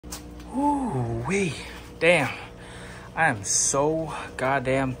Ooh wee, damn. I am so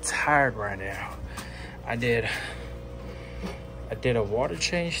goddamn tired right now. I did a water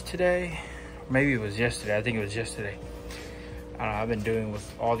change today. Maybe it was yesterday. I think it was yesterday. I don't know, I've been doing with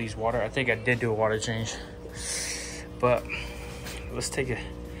all these water. I think I did do a water change. But let's take a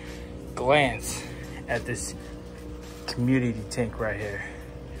glance at this community tank right here.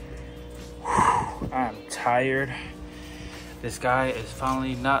 Whew, I'm tired. This guy is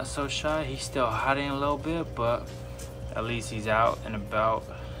finally not so shy. He's still hiding a little bit, but at least he's out and about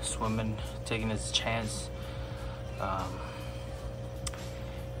swimming, taking his chance.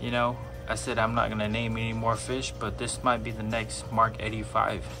 You know, I said I'm not gonna name any more fish, but this might be the next Mark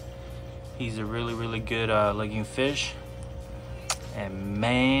 85. He's a really, really good looking fish. And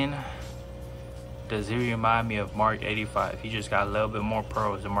man, does he remind me of Mark 85. He just got a little bit more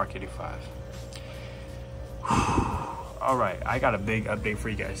pearls than Mark 85. All right, I got a big update for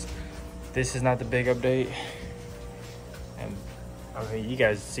you guys. This is not the big update. And I mean, you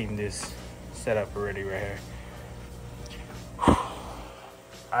guys seen this setup already right here.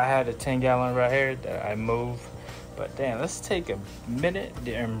 I had a 10-gallon right here that I moved, but damn, let's take a minute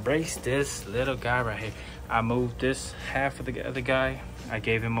to embrace this little guy right here. I moved this half of the other guy. I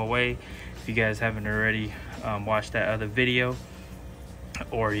gave him away. If you guys haven't already watched that other video,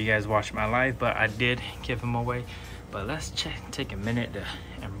 or you guys watched my live, but I did give him away. But let's take a minute to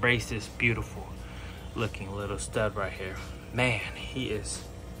embrace this beautiful looking little stud right here. Man, he is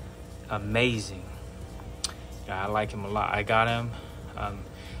amazing. Yeah, I like him a lot. I got him.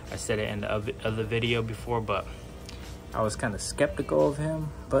 I said it in the other video before, but I was kind of skeptical of him,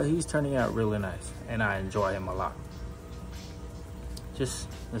 but he's turning out really nice and I enjoy him a lot.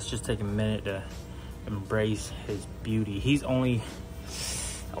 Let's just take a minute to embrace his beauty. He's only,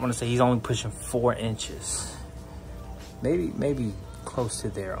 I want to say he's only pushing 4 inches. Maybe close to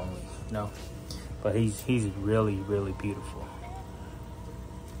there only, you know, but he's really, really beautiful.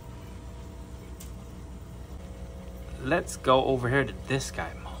 Let's go over here to this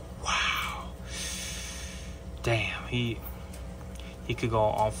guy. Wow, damn, he could go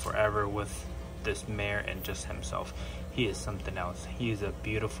on forever with this mare and just himself. He is something else. He is a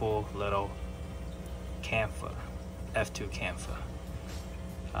beautiful little Camphor, F2 Camphor.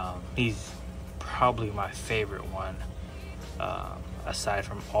 He's probably my favorite one, aside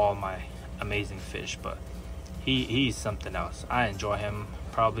from all my amazing fish, but he's something else. I enjoy him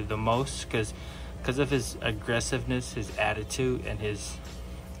probably the most because of his aggressiveness, his attitude, and his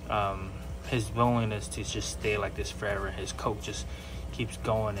willingness to just stay like this forever. His coat just keeps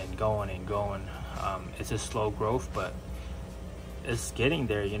going and going and going. It's a slow growth, but it's getting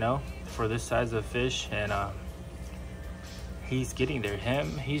there, you know, for this size of fish. And he's getting there.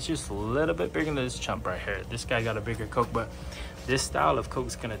 He's just a little bit bigger than this chump right here. This guy got a bigger coat, but this style of coat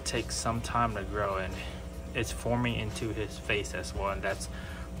is gonna take some time to grow, and it's forming into his face as well. And that's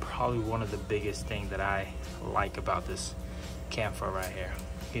probably one of the biggest things that I like about this Camphor right here.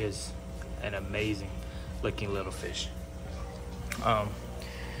 He is an amazing looking little fish.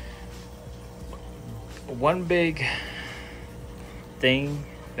 One big thing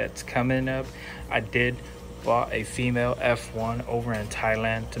that's coming up, I did bought a female F1 over in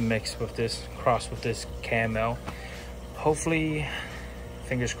Thailand to mix with this, cross with this camel. Hopefully,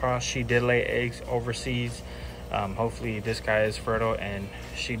 fingers crossed, she did lay eggs overseas. Hopefully this guy is fertile and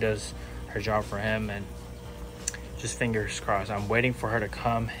she does her job for him, and just fingers crossed. I'm waiting for her to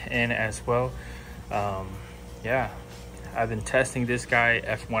come in as well. Yeah, I've been testing this guy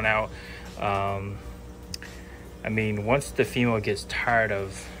F1 out. I mean, once the female gets tired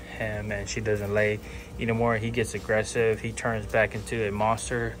of him and she doesn't lay anymore, he gets aggressive. He turns back into a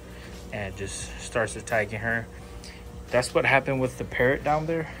monster and just starts attacking her. That's what happened with the parrot down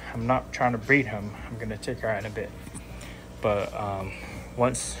there. I'm not trying to breed him. I'm gonna take her out in a bit. But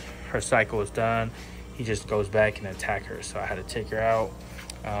once her cycle is done, he just goes back and attack her. So I had to take her out.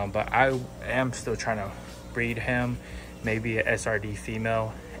 But I am still trying to breed him, maybe a SRD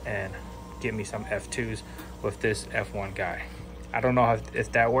female, and get me some F2s with this F1 guy. I don't know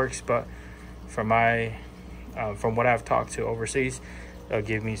if that works, but from what I've talked to overseas, they'll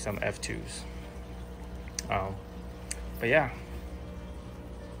give me some F2s. But yeah,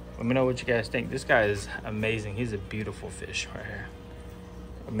 let me know what you guys think. This guy is amazing. He's a beautiful fish right here.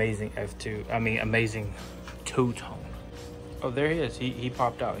 Amazing F2, I mean amazing two-tone. Oh, there he is. He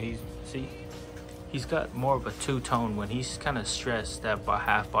popped out. See, he's got more of a two-tone. When he's kind of stressed, that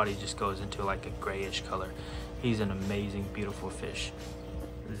half body just goes into like a grayish color. He's an amazing, beautiful fish.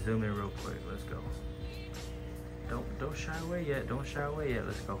 Let's zoom in real quick. Let's go. Don't shy away yet. Don't shy away yet.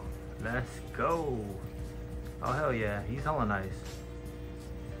 Let's go. Let's go. Oh hell yeah, he's hella nice.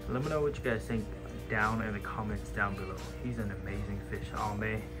 Let me know what you guys think down in the comments down below. He's an amazing fish. Oh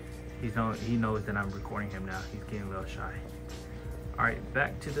man, he knows that I'm recording him now. He's getting a little shy. All right,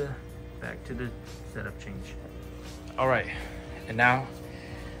 back to the setup change. All right, and now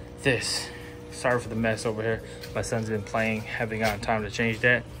this. Sorry for the mess over here. My son's been playing, haven't gotten time to change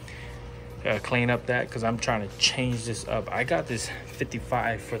that. Clean up that because I'm trying to change this up. I got this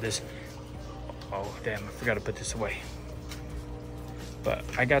 55 for this. Oh damn, I forgot to put this away. But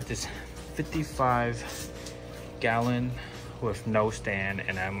I got this 55 gallon with no stand,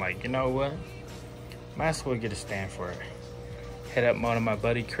 and I'm like, you know what? Might as well get a stand for it. Hit up one of my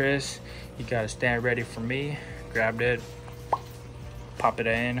buddy Chris. He got a stand ready for me. Grabbed it, pop it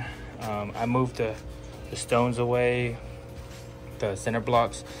in. I moved the stones away, the center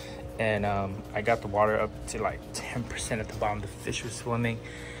blocks, and I got the water up to like 10% at the bottom. The fish was swimming.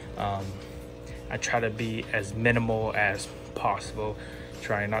 I try to be as minimal as possible,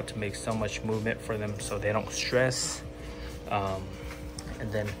 trying not to make so much movement for them so they don't stress.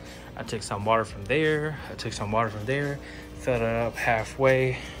 And then I took some water from there. Filled it up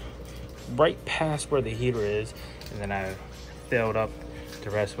halfway, right past where the heater is, and then I filled up the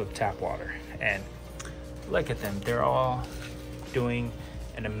rest with tap water. And look at them, they're all doing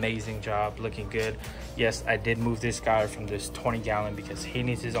an amazing job, looking good. Yes, I did move this guy from this 20 gallon because he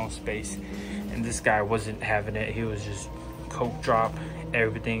needs his own space, and this guy wasn't having it. He was just coat drop,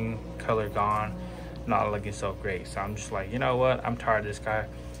 everything color gone, not looking so great. So I'm just like, you know what, I'm tired of this guy.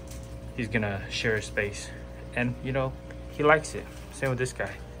 He's gonna share his space, and you know, he likes it. Same with this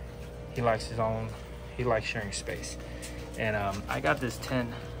guy, he likes his own, he likes sharing space. And I got this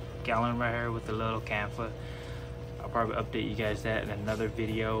 10 gallon right here with the little canfa. I'll probably update you guys that in another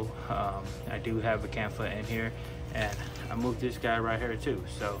video. I do have a canfa in here, and I moved this guy right here too.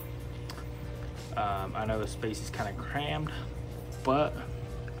 So I know the space is kind of crammed, but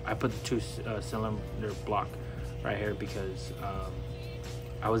I put the 2 cylinder block right here because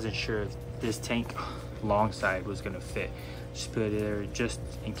I wasn't sure if this tank long side was gonna fit. Just put it there just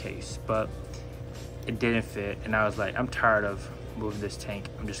in case, but it didn't fit, and I was like, I'm tired of moving this tank.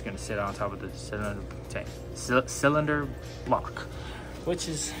 I'm just gonna sit on top of the cylinder block, which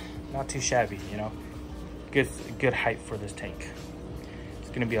is not too shabby, you know. Good height for this tank.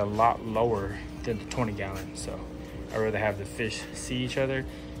 It's gonna be a lot lower than the 20 gallon, so I'd rather have the fish see each other,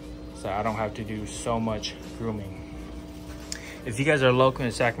 so I don't have to do so much grooming. If you guys are local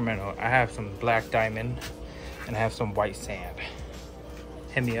in Sacramento, I have some black diamond and I have some white sand.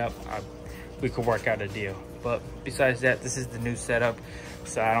 Hit me up. We could work out a deal. But besides that, this is the new setup.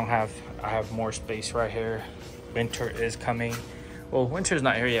 So I have more space right here. Winter is coming. Well, winter's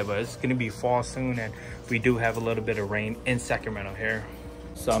not here yet, but it's gonna be fall soon, and we do have a little bit of rain in Sacramento here.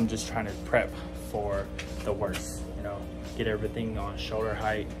 So I'm just trying to prep for the worst, you know, get everything on shoulder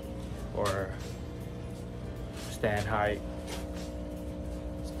height or stand height.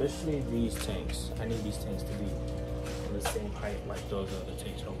 Especially these tanks. I need these tanks to be on the same height like those other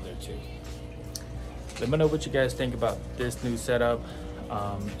tanks over there too. Let me know what you guys think about this new setup.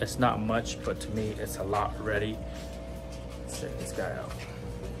 It's not much, but to me, it's a lot ready. Let's check this guy out.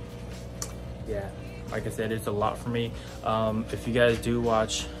 Yeah, like I said, it's a lot for me. If you guys do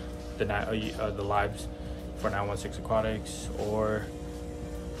watch the lives for 916 Aquatics or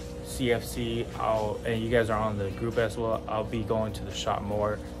CFC, and you guys are on the group as well, I'll be going to the shop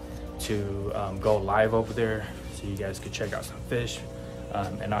more to go live over there so you guys could check out some fish.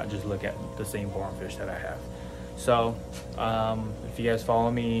 And not just look at the same boring fish that I have. So if you guys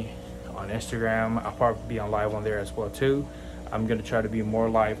follow me on Instagram, I'll probably be on live on there as well too. I'm gonna try to be more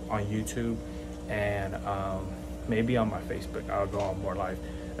live on YouTube, and maybe on my Facebook I'll go on more live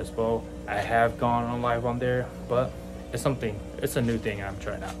as well. I have gone on live on there, but it's a new thing I'm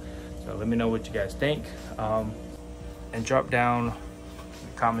trying out. So let me know what you guys think, and drop down in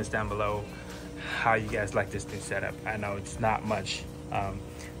the comments down below how you guys like this new setup. I know it's not much.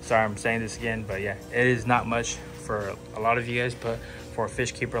 Sorry I'm saying this again, but yeah, it is not much for a lot of you guys, but for a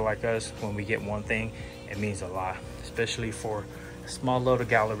fish keeper like us, when we get one thing, it means a lot, especially for a small little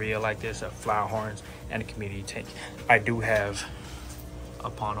galleria like this of Flowerhorns and a community tank. I do have a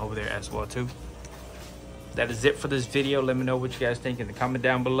pond over there as well too. That is it for this video. Let me know what you guys think in the comment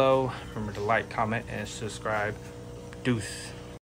down below. Remember to like, comment, and subscribe. Deuce.